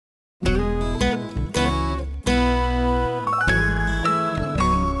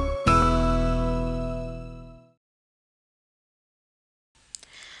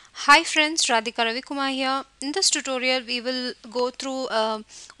Hi friends, Radhika Ravikumar here. In this tutorial, we will go through a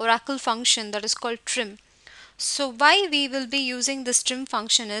Oracle function that is called trim. So why we will be using this trim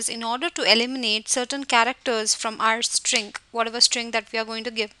function is in order to eliminate certain characters from our string, whatever string that we are going to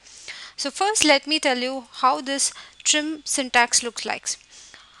give. So first let me tell you how this trim syntax looks like.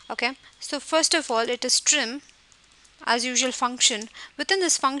 Okay, so first of all it is trim as usual function. Within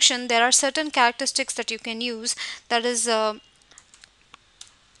this function there are certain characteristics that you can use, that is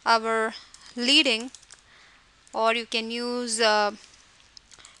our leading, or you can use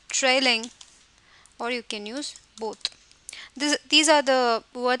trailing, or you can use both. These are the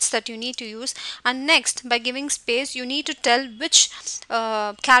words that you need to use. And next, by giving space, you need to tell which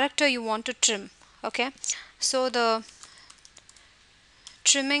character you want to trim. Okay, so the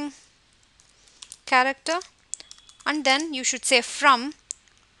trimming character, and then you should say from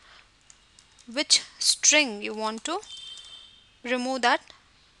which string you want to remove that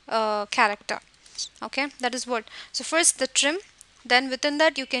character. Okay, that is what. So first the trim, then within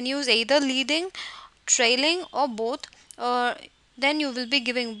that you can use either leading, trailing, or both. Then you will be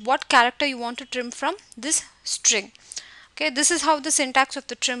giving what character you want to trim from this string. Okay, this is how the syntax of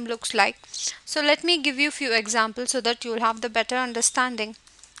the trim looks like. So let me give you few examples so that you will have the better understanding.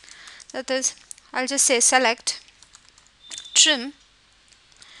 That is, I'll just say select trim,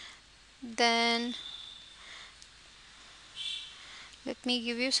 then let me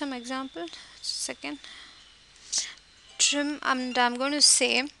give you some example. Second, trim, and I'm going to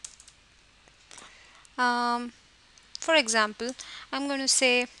say for example, I'm going to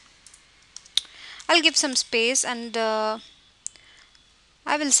say, I'll give some space, and I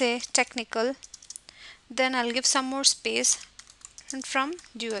will say technical, then I'll give some more space, and from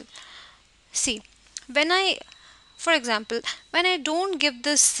dual. See, when I, for example, when I don't give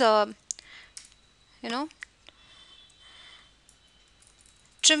this you know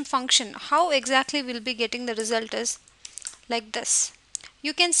trim function, how exactly we'll be getting the result is like this.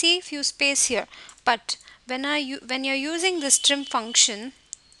 You can see few space here, but when you're using this trim function,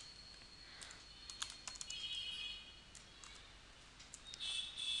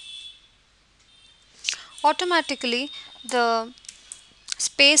 automatically the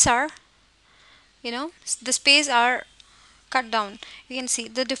space are the space are cut down. You can see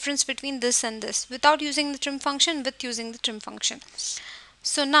the difference between this and this without using the trim function, with using the trim function.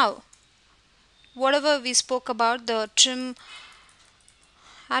 So now whatever we spoke about the trim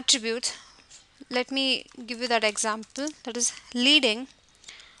attributes, let me give you that example. That is leading.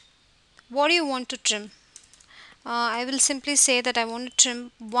 What do you want to trim? I will simply say that I want to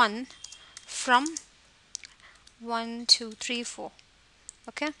trim 1 from 1 2 3 4.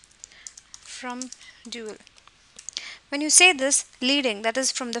 Okay, from dual. When you say this leading, that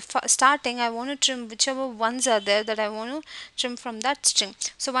is from the starting, I want to trim whichever ones are there that I want to trim from that string.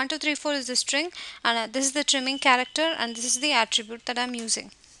 So 1 2 3 4 is the string, and this is the trimming character, and this is the attribute that I'm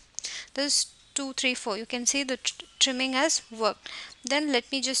using. This is 2 3 4. You can see the trimming has worked. Then let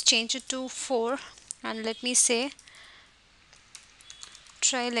me just change it to 4, and let me say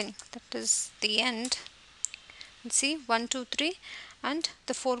trailing, that is the end. And see 1 2 3, and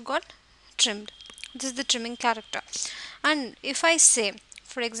the 4 got trimmed. This is the trimming character. And if I say,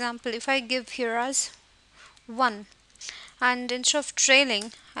 for example, if I give here as 1, and instead of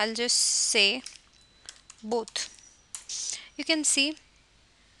trailing I'll just say both, you can see,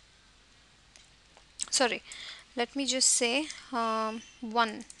 sorry, let me just say 1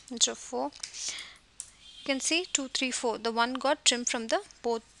 instead of 4. You can see 2 3 4, the 1 got trimmed from the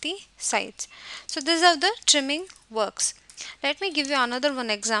both the sides. So this is how the trimming works. Let me give you another one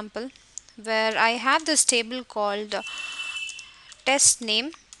example where I have this table called test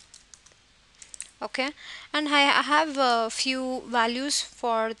name. Okay, and I have a few values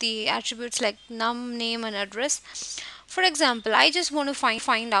for the attributes like num, name, and address. For example, I just want to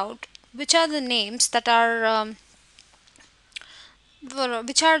find out which are the names that are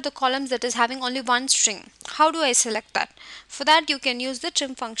which are the columns that is having only one string. How do I select that? For that you can use the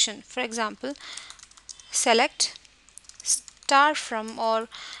trim function. For example, select star from, or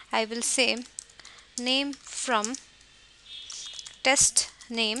I will say name from test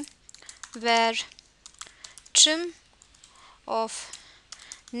name, where trim of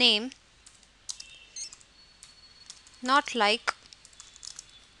name not like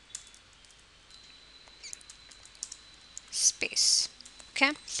space.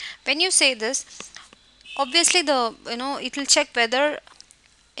 Okay, when you say this, obviously the it will check whether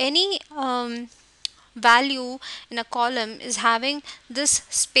any value in a column is having this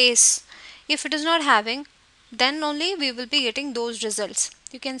space. If it is not having, then only we will be getting those results.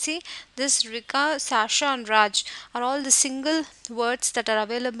 You can see this Rika, Sasha and Raj are all the single words that are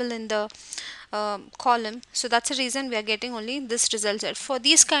available in the column. So that's the reason we are getting only this result set. For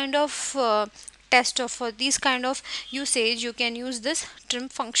these kind of test or for these kind of usage, you can use this trim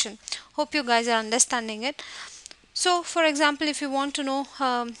function. Hope you guys are understanding it. So for example, if you want to know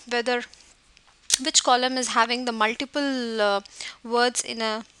whether which column is having the multiple words in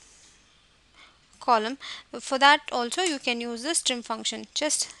a column, for that also you can use this trim function.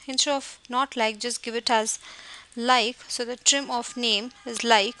 Just instead of not like, just give it as like. So the trim of name is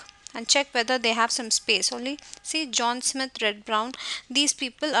like, and check whether they have some space. Only see John Smith, Red Brown, these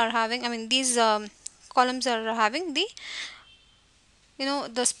people are having, I mean these columns are having the, you know,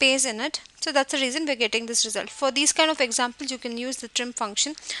 the space in it. So that's the reason we're getting this result. For these kind of examples you can use the trim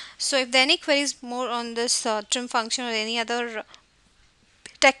function. So if there are any queries more on this trim function or any other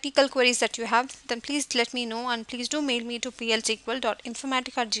technical queries that you have, then please let me know, and please do mail me to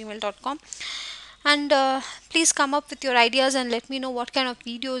plsql.informatic@gmail.com. And please come up with your ideas and let me know what kind of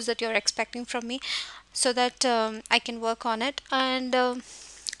videos that you're expecting from me, so that I can work on it. And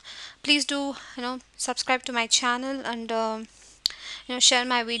please do, you know, subscribe to my channel, and you know, share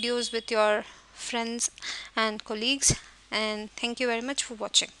my videos with your friends and colleagues. And thank you very much for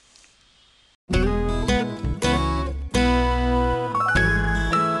watching.